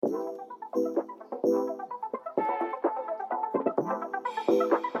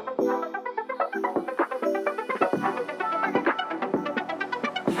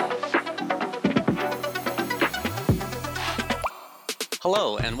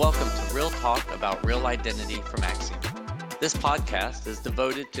Hello, and welcome to Real Talk about Real Identity from Axiom. This podcast is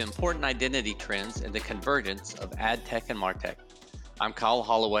devoted to important identity trends and the convergence of ad tech and martech. I'm Kyle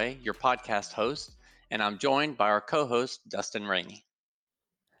Holloway, your podcast host, and I'm joined by our co-host, Dustin Rainey.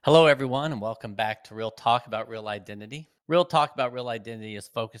 Hello, everyone, and welcome back to Real Talk about Real Identity. Real Talk about Real Identity is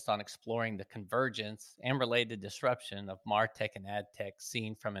focused on exploring the convergence and related disruption of martech and ad tech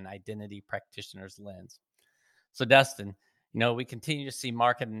seen from an identity practitioner's lens. So, Dustin, we continue to see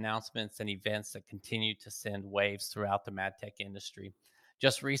market announcements and events that continue to send waves throughout the ad tech industry.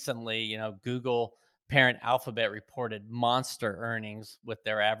 Just recently, Google parent Alphabet reported monster earnings with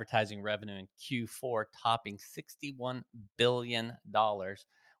their advertising revenue in Q4 topping $61 billion,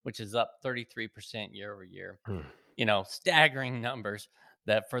 which is up 33% year over year. Staggering numbers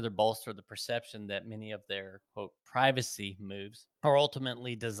that further bolster the perception that many of their, quote, privacy moves are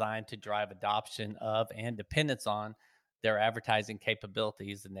ultimately designed to drive adoption of and dependence on their advertising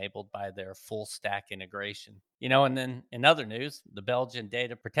capabilities enabled by their full stack integration. And then in other news, the Belgian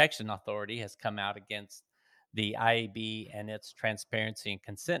Data Protection Authority has come out against the IAB and its Transparency and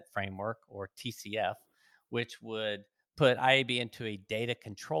Consent Framework, or TCF, which would put IAB into a data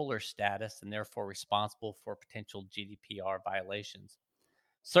controller status and therefore responsible for potential GDPR violations.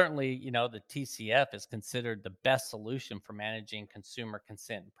 Certainly, the TCF is considered the best solution for managing consumer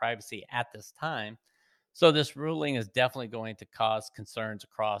consent and privacy at this time. So this ruling is definitely going to cause concerns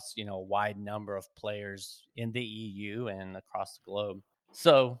across, a wide number of players in the EU and across the globe.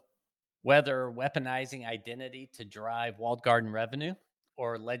 So whether weaponizing identity to drive walled garden revenue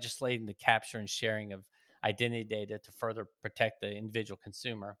or legislating the capture and sharing of identity data to further protect the individual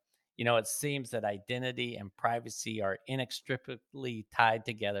consumer, it seems that identity and privacy are inextricably tied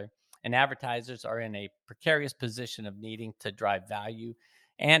together, and advertisers are in a precarious position of needing to drive value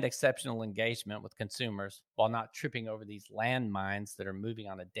and exceptional engagement with consumers while not tripping over these landmines that are moving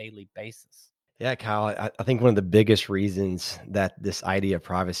on a daily basis. Yeah, Kyle, I think one of the biggest reasons that this idea of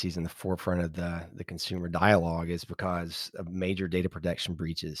privacy is in the forefront of the consumer dialogue is because of major data protection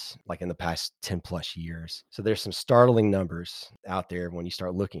breaches, like in the past 10 plus years. So there's some startling numbers out there when you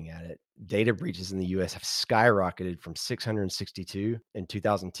start looking at it. Data breaches in the US have skyrocketed from 662 in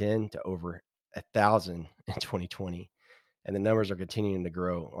 2010 to over 1,000 in 2020. And the numbers are continuing to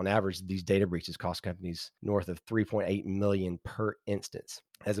grow. On average, these data breaches cost companies north of $3.8 million per instance.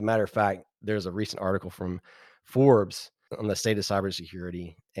 As a matter of fact, there's a recent article from Forbes on the state of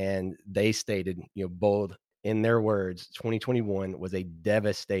cybersecurity, and they stated, bold in their words, 2021 was a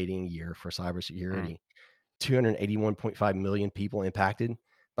devastating year for cybersecurity. 281.5 million people impacted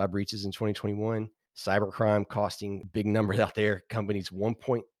by breaches in 2021. Cybercrime costing, big numbers out there, companies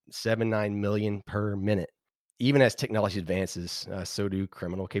 1.79 million per minute. Even as technology advances, so do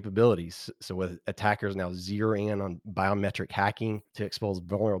criminal capabilities. So with attackers now zeroing in on biometric hacking to expose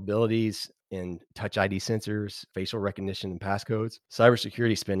vulnerabilities in Touch ID sensors, facial recognition, and passcodes,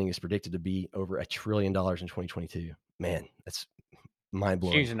 cybersecurity spending is predicted to be over $1 trillion in 2022. Man, that's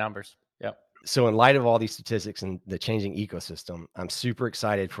mind-blowing. Huge numbers. Yep. So in light of all these statistics and the changing ecosystem, I'm super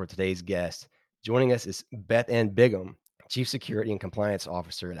excited for today's guest. Joining us is Beth Ann Bigham, Chief Security and Compliance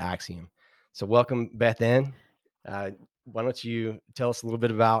Officer at Axiom. So welcome, Beth Ann. Why don't you tell us a little bit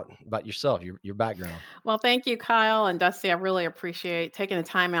about yourself, your background? Well, thank you, Kyle and Dusty. I really appreciate taking the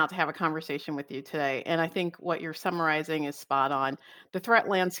time out to have a conversation with you today. And I think what you're summarizing is spot on. The threat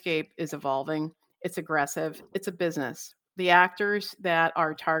landscape is evolving. It's aggressive. It's a business. The actors that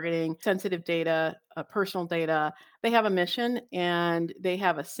are targeting sensitive data, personal data, they have a mission and they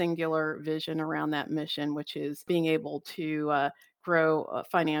have a singular vision around that mission, which is being able to grow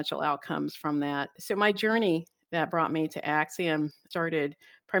financial outcomes from that. So my journey that brought me to Axiom started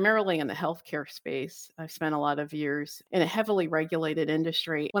primarily in the healthcare space. I've spent a lot of years in a heavily regulated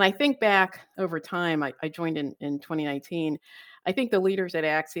industry. When I think back over time, I joined in 2019. I think the leaders at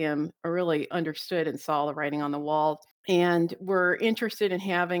Axiom really understood and saw the writing on the wall and were interested in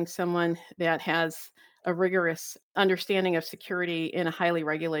having someone that has a rigorous understanding of security in a highly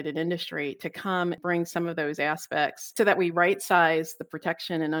regulated industry to come bring some of those aspects so that we right size the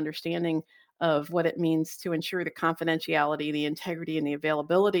protection and understanding of what it means to ensure the confidentiality, the integrity, and the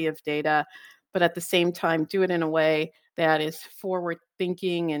availability of data, but at the same time do it in a way that is forward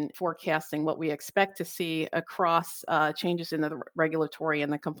thinking and forecasting what we expect to see across changes in the regulatory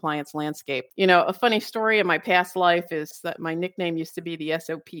and the compliance landscape. A funny story in my past life is that my nickname used to be the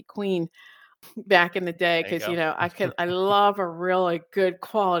SOP Queen back in the day because I love a really good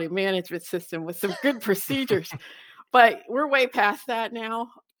quality management system with some good procedures. But we're way past that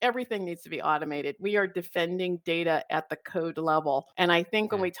now. everything needs to be automated. We are defending data at the code level. And I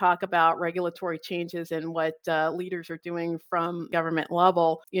think when Yeah. we talk about regulatory changes and what leaders are doing from government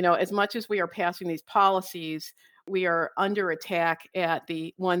level, as much as we are passing these policies, we are under attack at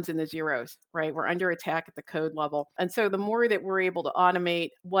the ones and the zeros, right? We're under attack at the code level. And so the more that we're able to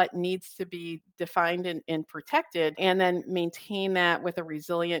automate what needs to be defined and protected, and then maintain that with a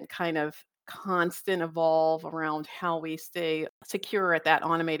resilient kind of constant evolve around how we stay secure at that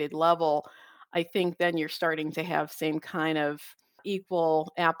automated level, I think then you're starting to have same kind of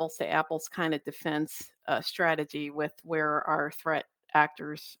equal apples to apples kind of defense strategy with where our threat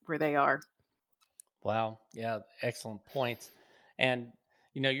actors where they are. Wow. Yeah. Excellent points. And,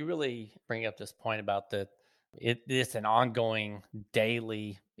 you really bring up this point about it's an ongoing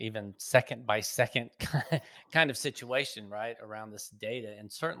daily, even second by second kind of situation, right? Around this data.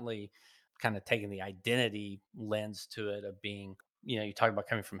 And certainly kind of taking the identity lens to it of being, you talk about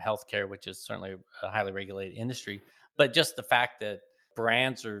coming from healthcare, which is certainly a highly regulated industry, but just the fact that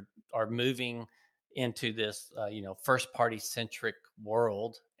brands are moving into this, first party centric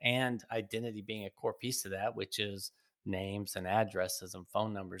world, and identity being a core piece of that, which is names and addresses and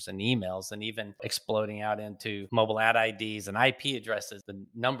phone numbers and emails, and even exploding out into mobile ad IDs and IP addresses. The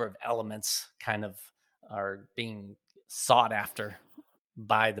number of elements kind of are being sought after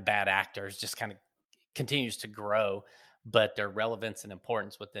by the bad actors just kind of continues to grow, but their relevance and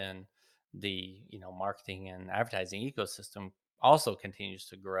importance within the marketing and advertising ecosystem also continues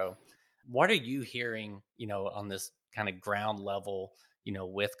to grow. What are you hearing, on this kind of ground level,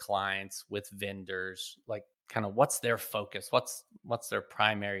 with clients, with vendors, like kind of what's their focus? What's their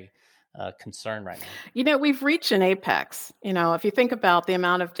primary concern right now? We've reached an apex. If you think about the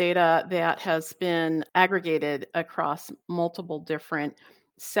amount of data that has been aggregated across multiple different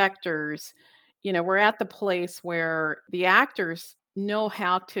sectors, we're at the place where the actors know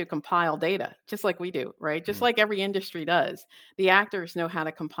how to compile data, just like we do, right? Just Mm. like every industry does. The actors know how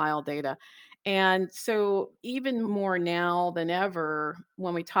to compile data. And so, even more now than ever,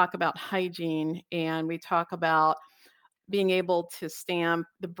 when we talk about hygiene and we talk about being able to stamp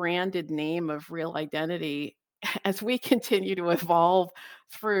the branded name of real identity, as we continue to evolve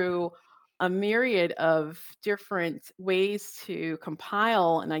through a myriad of different ways to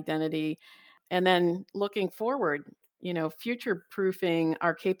compile an identity, and then looking forward, future proofing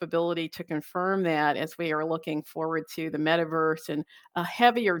our capability to confirm that as we are looking forward to the metaverse and a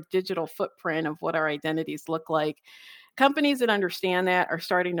heavier digital footprint of what our identities look like. Companies that understand that are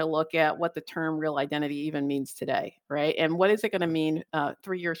starting to look at what the term real identity even means today, right? And what is it going to mean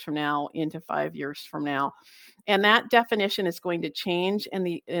 3 years from now into 5 years from now? And that definition is going to change, and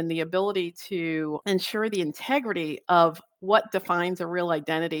the ability to ensure the integrity of what defines a real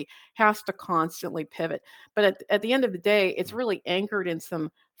identity has to constantly pivot. But at the end of the day, it's really anchored in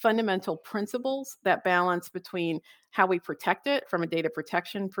some fundamental principles that balance between how we protect it from a data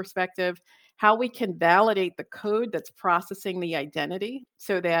protection perspective, how we can validate the code that's processing the identity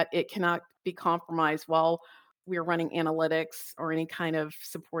so that it cannot be compromised while we're running analytics or any kind of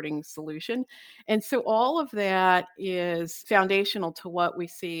supporting solution. And so all of that is foundational to what we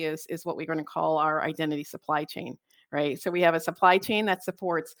see is what we're going to call our identity supply chain, right? So we have a supply chain that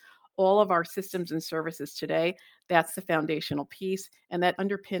supports all of our systems and services today. That's the foundational piece. And that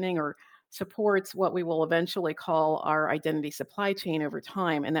underpinning or supports what we will eventually call our identity supply chain over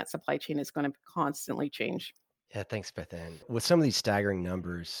time. And that supply chain is going to constantly change. Yeah, thanks, Beth Ann. With some of these staggering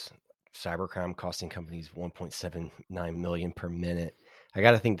numbers, cybercrime costing companies 1.79 million per minute, I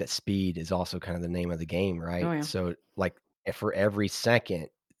got to think that speed is also kind of the name of the game, right? Oh, yeah. So, like, for every second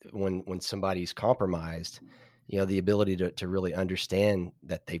when somebody's compromised, the ability to really understand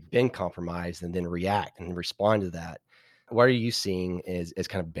that they've been compromised and then react and respond to that. What are you seeing as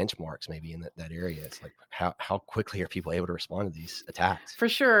kind of benchmarks maybe in that area? It's like how quickly are people able to respond to these attacks? For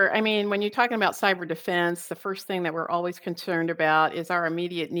sure. I mean, when you're talking about cyber defense, the first thing that we're always concerned about is our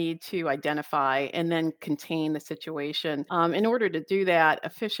immediate need to identify and then contain the situation. In order to do that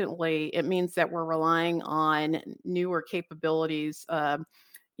efficiently, it means that we're relying on newer capabilities.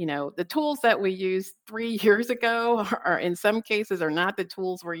 The tools that we used 3 years ago are in some cases are not the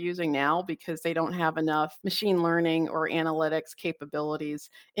tools we're using now because they don't have enough machine learning or analytics capabilities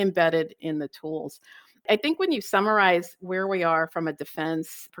embedded in the tools. I think when you summarize where we are from a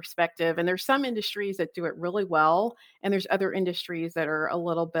defense perspective, and there's some industries that do it really well, and there's other industries that are a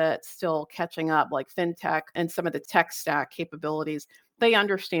little bit still catching up, like fintech and some of the tech stack capabilities. They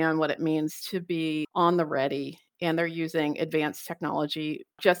understand what it means to be on the ready and they're using advanced technology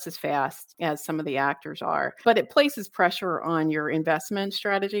just as fast as some of the actors are. But it places pressure on your investment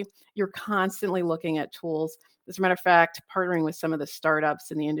strategy. You're constantly looking at tools. As a matter of fact, partnering with some of the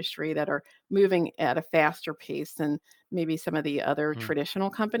startups in the industry that are moving at a faster pace than maybe some of the other traditional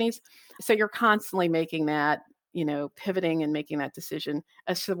companies. So you're constantly making that, pivoting and making that decision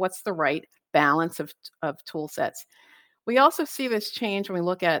as to what's the right balance of tool sets. We also see this change when we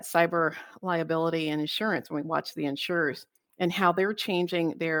look at cyber liability and insurance, when we watch the insurers and how they're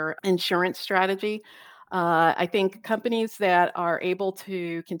changing their insurance strategy. I think companies that are able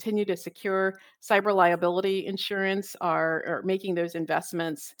to continue to secure cyber liability insurance are making those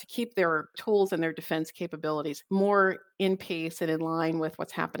investments to keep their tools and their defense capabilities more in pace and in line with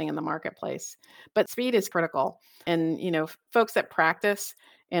what's happening in the marketplace. But speed is critical. And, folks that practice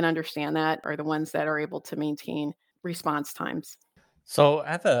and understand that are the ones that are able to maintain response times. So I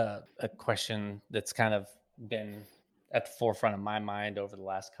have a question that's kind of been at the forefront of my mind over the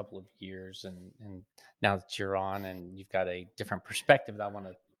last couple of years. And now that you're on and you've got a different perspective that I want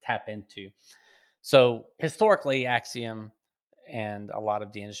to tap into. So historically, Axiom and a lot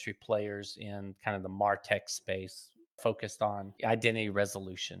of the industry players in kind of the MarTech space focused on identity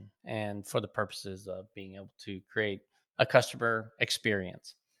resolution and for the purposes of being able to create a customer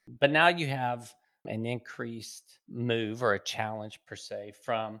experience. But now you have an increased move or a challenge per se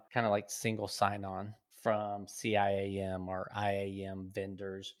from kind of like single sign-on from CIAM or IAM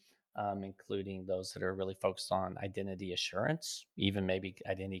vendors, including those that are really focused on identity assurance, even maybe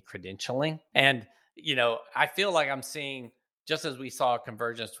identity credentialing. And, I feel like I'm seeing, just as we saw a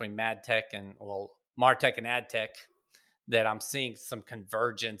convergence between MarTech and AdTech, that I'm seeing some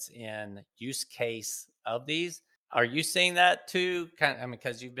convergence in use case of these. Are you seeing that too?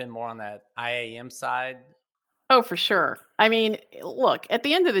 Because you've been more on that IAM side. Oh, for sure. I mean, look, at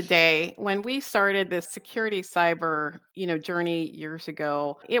the end of the day, when we started this security cyber, journey years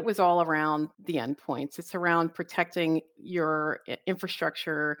ago, it was all around the endpoints. It's around protecting your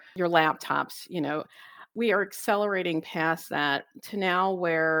infrastructure, your laptops, We are accelerating past that to now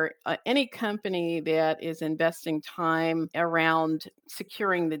where any company that is investing time around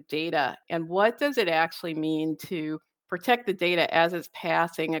securing the data and what does it actually mean to protect the data as it's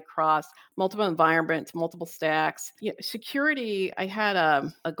passing across multiple environments, multiple stacks. Security, I had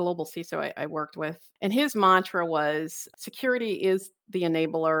a global CISO I worked with, and his mantra was security is the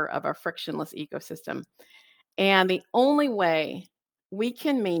enabler of a frictionless ecosystem. And the only way we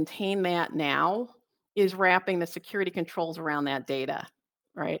can maintain that now is wrapping the security controls around that data,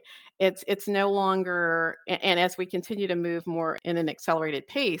 right? It's no longer, and as we continue to move more in an accelerated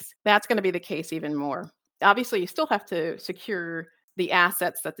pace, that's going to be the case even more. Obviously, you still have to secure the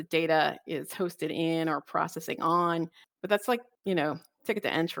assets that the data is hosted in or processing on, but that's like, ticket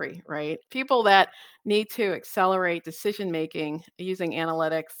to entry, right? People that need to accelerate decision making using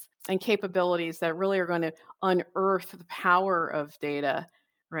analytics and capabilities that really are going to unearth the power of data,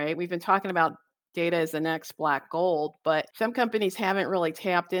 right? We've been talking about data as the next black gold, but some companies haven't really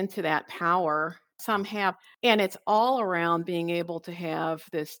tapped into that power. Some have, and it's all around being able to have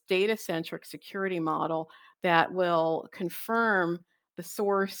this data-centric security model that will confirm the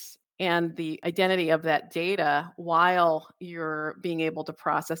source and the identity of that data while you're being able to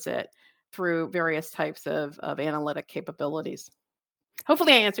process it through various types of analytic capabilities.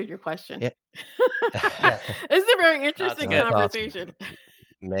 Hopefully I answered your question. Yeah. This is a very interesting conversation. Awesome.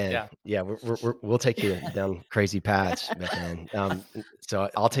 Man, yeah, we'll take you down crazy paths, Beth Ann. So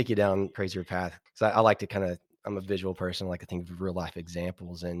I'll take you down crazier path because I like to I'm a visual person. I like to think of real life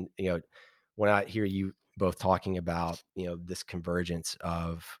examples. And, when I hear you both talking about, this convergence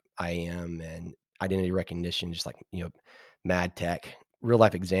of IAM and identity recognition, just like, MarTech, real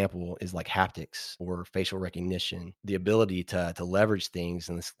life example is like haptics or facial recognition, the ability to leverage things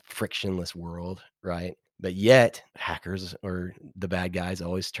in this frictionless world, right? But yet hackers or the bad guys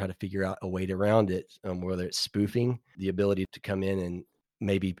always try to figure out a way around it, whether it's spoofing, the ability to come in and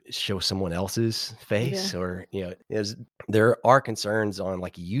maybe show someone else's face or, there are concerns on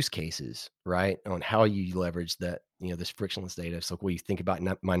like use cases, right? On how you leverage that, this frictionless data. So when you think about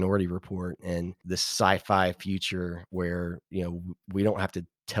Minority Report and this sci-fi future where, we don't have to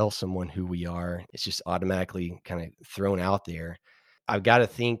tell someone who we are, it's just automatically kind of thrown out there. I've got to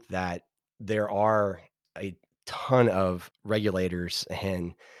think that there are a ton of regulators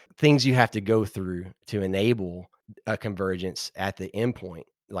and things you have to go through to enable a convergence at the endpoint.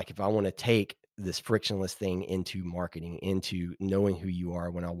 Like if I want to take this frictionless thing into marketing, into knowing who you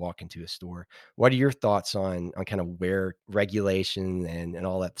are when I walk into a store. What are your thoughts on kind of where regulation and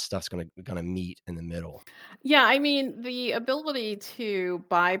all that stuff's gonna meet in the middle? Yeah, I mean, the ability to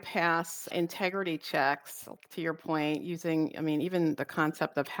bypass integrity checks, to your point, using, I mean, even the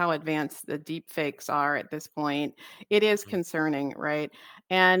concept of how advanced the deep fakes are at this point, it is Mhm. concerning, right?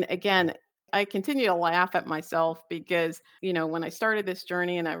 And again, I continue to laugh at myself because, when I started this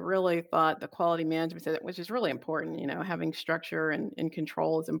journey and I really thought the quality management, which is really important, having structure and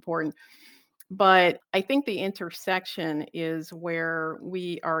control is important. But I think the intersection is where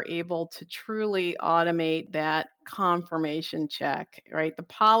we are able to truly automate that confirmation check, right? The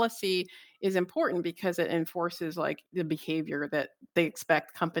policy is important because it enforces like the behavior that they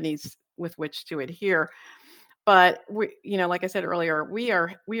expect companies with which to adhere. But like I said earlier, we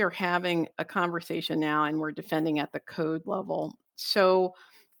are having a conversation now and we're defending at the code level. So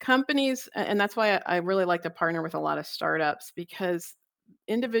companies, and that's why I really like to partner with a lot of startups, because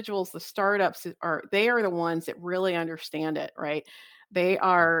individuals, the startups they are the ones that really understand it, right? They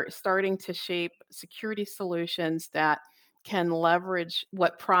are starting to shape security solutions that can leverage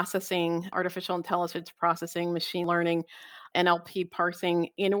what processing, artificial intelligence processing, machine learning, NLP parsing,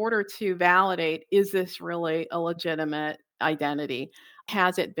 in order to validate, is this really a legitimate identity?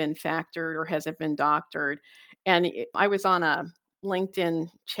 Has it been factored or has it been doctored? And I was on a LinkedIn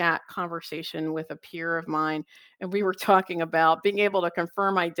chat conversation with a peer of mine, and we were talking about being able to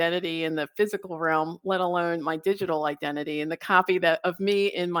confirm identity in the physical realm, let alone my digital identity and the copy that of me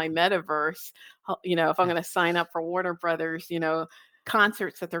in my metaverse. If I'm going to sign up for Warner Brothers,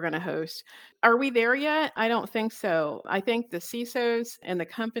 concerts that they're going to host. Are we there yet? I don't think so. I think the CISOs and the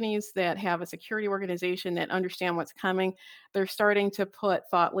companies that have a security organization that understand what's coming, they're starting to put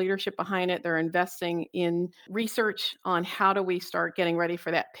thought leadership behind it. They're investing in research on how do we start getting ready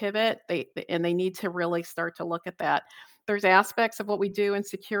for that pivot. They need to really start to look at that. There's aspects of what we do in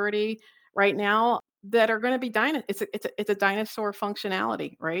security right now that are going to be it's a dinosaur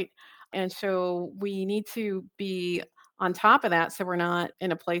functionality, right? And so we need to be on top of that so we're not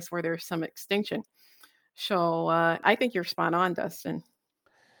in a place where there's some extinction. So I think you're spot on, Dustin.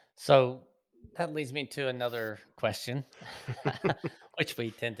 So that leads me to another question, which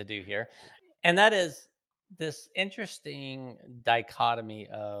we tend to do here. And that is this interesting dichotomy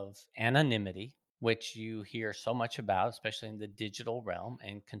of anonymity, which you hear so much about, especially in the digital realm,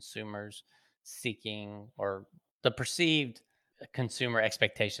 and consumers seeking, or the perceived consumer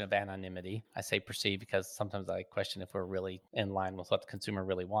expectation of anonymity. I say perceived because sometimes I question if we're really in line with what the consumer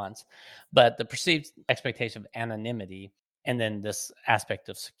really wants. But the perceived expectation of anonymity, and then this aspect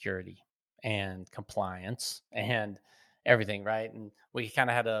of security and compliance and everything, right? And we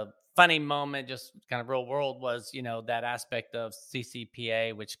kind of had a funny moment, just kind of real world, was that aspect of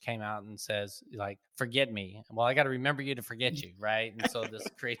CCPA, which came out and says, like, forget me, well, I got to remember you to forget you, right? And so this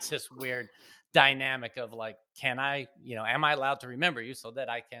creates this weird dynamic of like, can I, am I allowed to remember you so that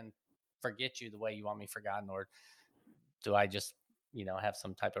I can forget you the way you want me forgotten, or do I just have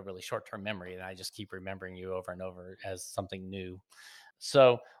some type of really short-term memory and I just keep remembering you over and over as something new?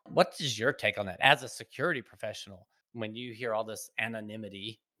 So what is your take on that as a security professional? When you hear all this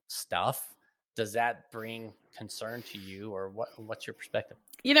anonymity stuff, does that bring concern to you, or what's your perspective?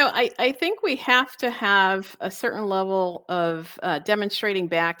 I think we have to have a certain level of demonstrating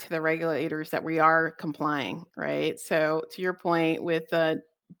back to the regulators that we are complying, right? So to your point with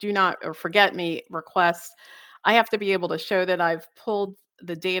do not or forget me requests, I have to be able to show that I've pulled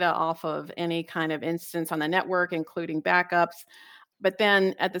the data off of any kind of instance on the network, including backups. But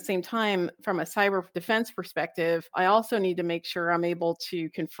then at the same time, from a cyber defense perspective, I also need to make sure I'm able to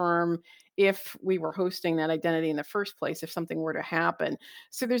confirm if we were hosting that identity in the first place, if something were to happen.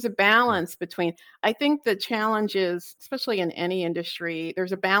 So there's a balance between, I think the challenge is, especially in any industry,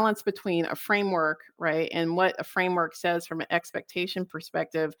 there's a balance between a framework, right? And what a framework says from an expectation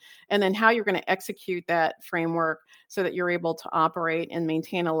perspective, and then how you're going to execute that framework so that you're able to operate and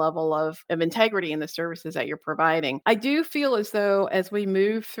maintain a level of integrity in the services that you're providing. I do feel as though as we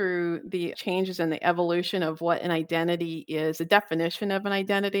move through the changes and the evolution of what an identity is, the definition of an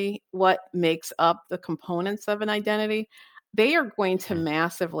identity, what makes up the components of an identity, they are going to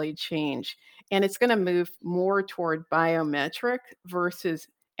massively change. And it's going to move more toward biometric versus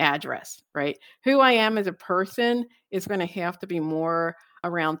address, right? Who I am as a person is going to have to be more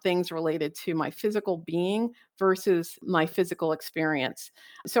around things related to my physical being versus my physical experience.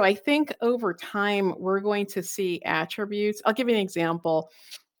 So I think over time, we're going to see attributes. I'll give you an example.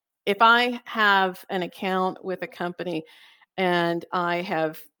 If I have an account with a company and I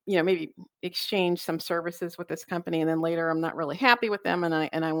have maybe exchange some services with this company, and then later I'm not really happy with them,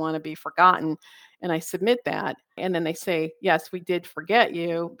 and I want to be forgotten, and I submit that, and then they say, yes, we did forget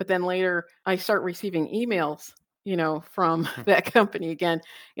you, but then later I start receiving emails, from that company again.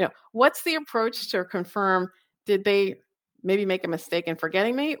 What's the approach to confirm, did they maybe make a mistake in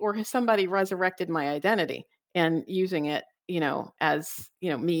forgetting me, or has somebody resurrected my identity and using it, as,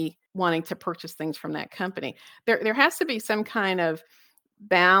 me wanting to purchase things from that company? There has to be some kind of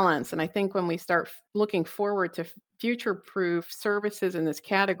balance. And I think when we start looking forward to future-proof services in this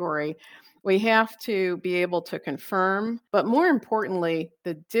category, we have to be able to confirm, but more importantly,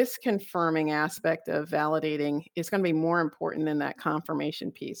 the disconfirming aspect of validating is going to be more important than that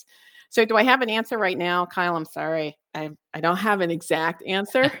confirmation piece. So do I have an answer right now, Kyle? I'm sorry. I don't have an exact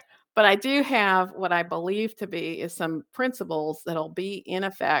answer, but I do have what I believe to be is some principles that'll be in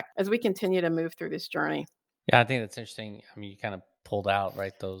effect as we continue to move through this journey. Yeah, I think that's interesting. I mean, you kind of pulled out,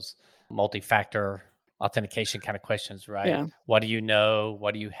 right, those multi-factor authentication kind of questions, right? Yeah. What do you know?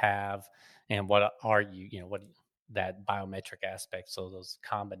 What do you have? And what are you, what that biometric aspect. So those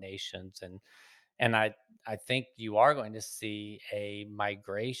combinations. And I think you are going to see a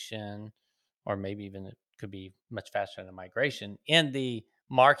migration, or maybe even it could be much faster than a migration in the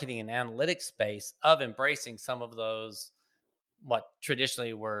marketing and analytics space of embracing some of those, what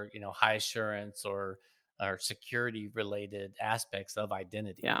traditionally were, high assurance or security related aspects of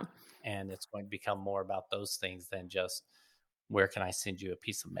identity. Yeah. And it's going to become more about those things than just, where can I send you a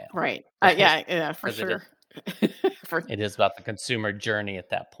piece of mail? Right. Yeah, for 'Cause sure. it is about the consumer journey at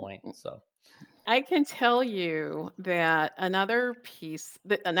that point. So I can tell you that another piece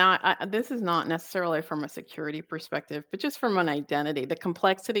that now this is not necessarily from a security perspective, but just from an identity, the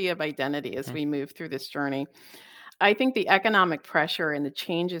complexity of identity as we move through this journey. I think the economic pressure and the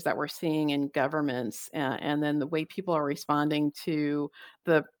changes that we're seeing in governments, and then the way people are responding to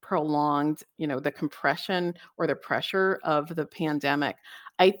the prolonged, the compression or the pressure of the pandemic,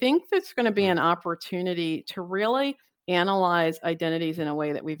 I think there's going to be an opportunity to really analyze identities in a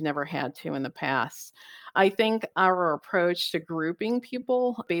way that we've never had to in the past. I think our approach to grouping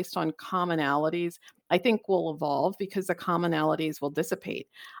people based on commonalities, I think will evolve because the commonalities will dissipate.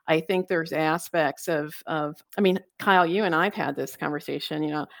 I think there's aspects of I mean, Kyle, you and I've had this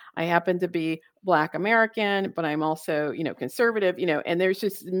conversation, I happen to be Black American, but I'm also, conservative, and there's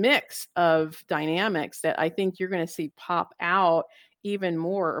this mix of dynamics that I think you're going to see pop out even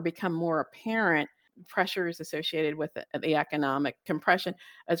more or become more apparent, pressures associated with the economic compression,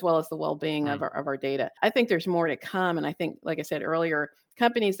 as well as the well-being of our data. I think there's more to come. And I think, like I said earlier,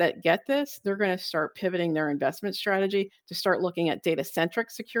 companies that get this, they're going to start pivoting their investment strategy to start looking at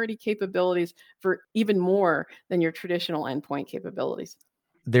data-centric security capabilities for even more than your traditional endpoint capabilities.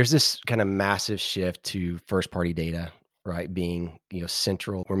 There's this kind of massive shift to first-party data, right? Being,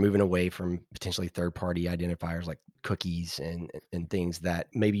 central. We're moving away from potentially third-party identifiers like cookies and things that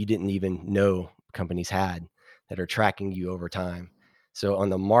maybe you didn't even know companies had that are tracking you over time. So on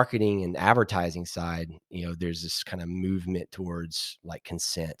the marketing and advertising side, there's this kind of movement towards like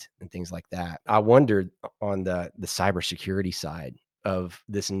consent and things like that. I wondered on the cybersecurity side of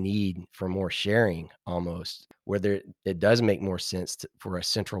this need for more sharing, almost whether it does make more sense for a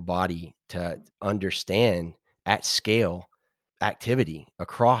central body to understand at scale activity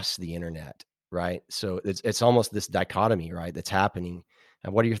across the internet, right? So it's almost this dichotomy, right, that's happening.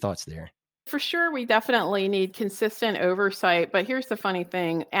 And what are your thoughts there? For sure, we definitely need consistent oversight. But here's the funny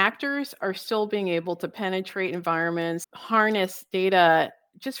thing, actors are still being able to penetrate environments, harness data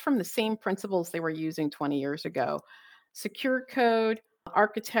just from the same principles they were using 20 years ago. Secure code,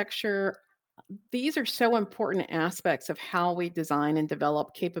 architecture, these are so important aspects of how we design and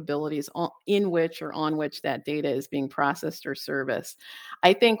develop capabilities in which or on which that data is being processed or serviced.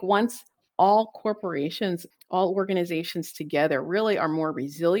 I think once all corporations, all organizations together really are more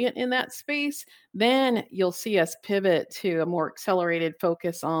resilient in that space, then you'll see us pivot to a more accelerated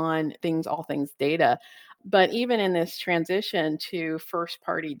focus on all things data. But even in this transition to first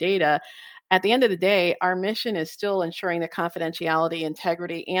party data, at the end of the day, our mission is still ensuring the confidentiality,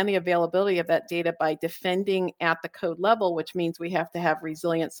 integrity, and the availability of that data by defending at the code level, which means we have to have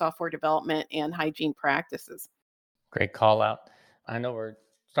resilient software development and hygiene practices. Great call out. I know we're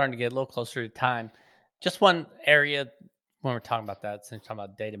starting to get a little closer to time. Just one area when we're talking about that, since we're talking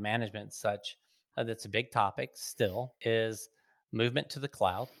about data management and such, that's a big topic still, is movement to the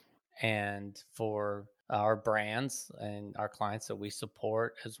cloud. And for our brands and our clients that we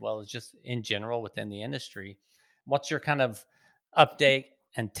support, as well as just in general within the industry, what's your kind of update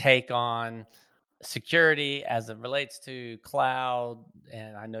and take on security as it relates to cloud?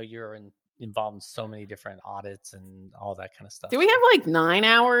 And I know you're in involved in so many different audits and all that kind of stuff. Do we have like 9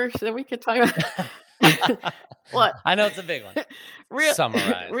 hours that we could talk about? What? I know it's a big one.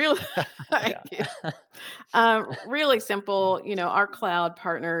 Summarize. Really simple. Our cloud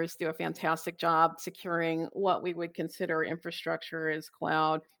partners do a fantastic job securing what we would consider infrastructure as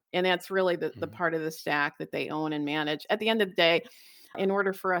cloud. And that's really the part of the stack that they own and manage. At the end of the day, in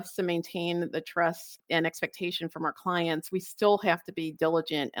order for us to maintain the trust and expectation from our clients, we still have to be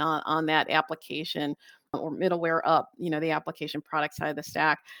diligent on that application or middleware up, the application product side of the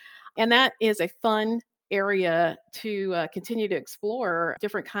stack. And that is a fun area to continue to explore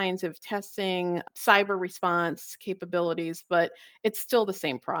different kinds of testing, cyber response capabilities, but it's still the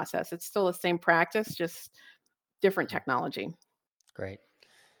same process. It's still the same practice, just different technology. Great.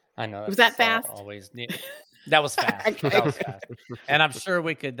 I know. Was that fast? Always that was fast. Okay. That was fast. And I'm sure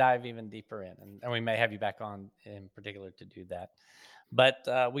we could dive even deeper in, and we may have you back on in particular to do that. But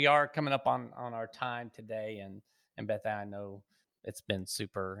we are coming up on our time today, and Beth, I know it's been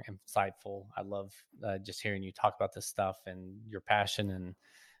super insightful. I love just hearing you talk about this stuff, and your passion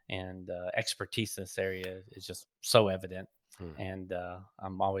and expertise in this area is just so evident. And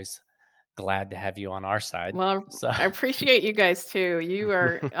I'm always glad to have you on our side. Well, I appreciate you guys too. You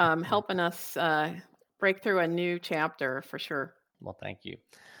are helping us break through a new chapter for sure. Well, thank you.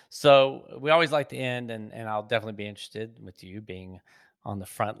 So we always like to end, and I'll definitely be interested with you being on the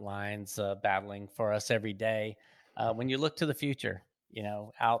front lines, battling for us every day. When you look to the future,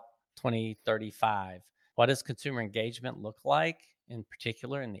 out 2035, what does consumer engagement look like, in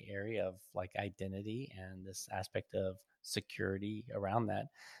particular in the area of like identity and this aspect of security around that?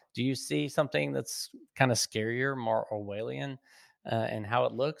 Do you see something that's kind of scarier, more Orwellian in how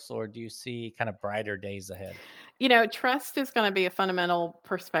it looks, or do you see kind of brighter days ahead? Trust is going to be a fundamental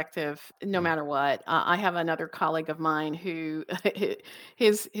perspective no matter what. I have another colleague of mine who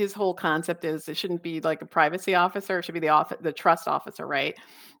his whole concept is it shouldn't be like a privacy officer, it should be the trust officer, right?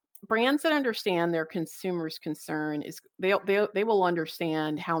 Brands that understand their consumers' concern is they will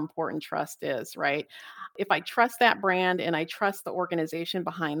understand how important trust is, right? If I trust that brand and I trust the organization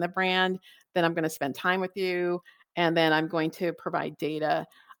behind the brand, then I'm going to spend time with you, and then I'm going to provide data.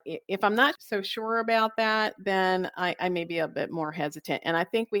 If I'm not so sure about that, then I may be a bit more hesitant. And I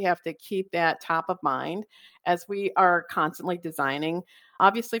think we have to keep that top of mind as we are constantly designing.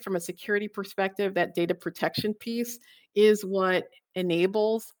 Obviously, from a security perspective, that data protection piece is what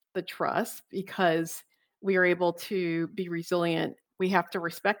enables the trust, because we are able to be resilient. We have to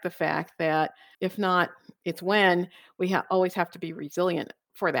respect the fact that if not, it's when we always have to be resilient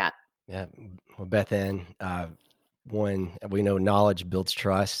for that. Yeah. Well, Beth Ann, one, we know knowledge builds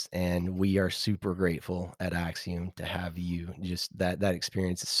trust, and we are super grateful at Axiom to have you. Just that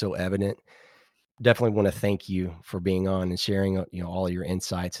experience is so evident. Definitely want to thank you for being on and sharing, all your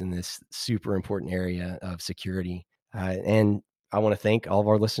insights in this super important area of security. And I want to thank all of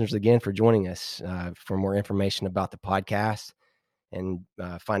our listeners again for joining us. For more information about the podcast and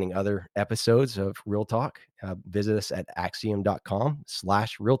finding other episodes of Real Talk, visit us at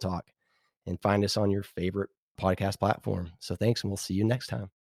axiom.com/realtalk and find us on your favorite podcast platform. So thanks, and we'll see you next time.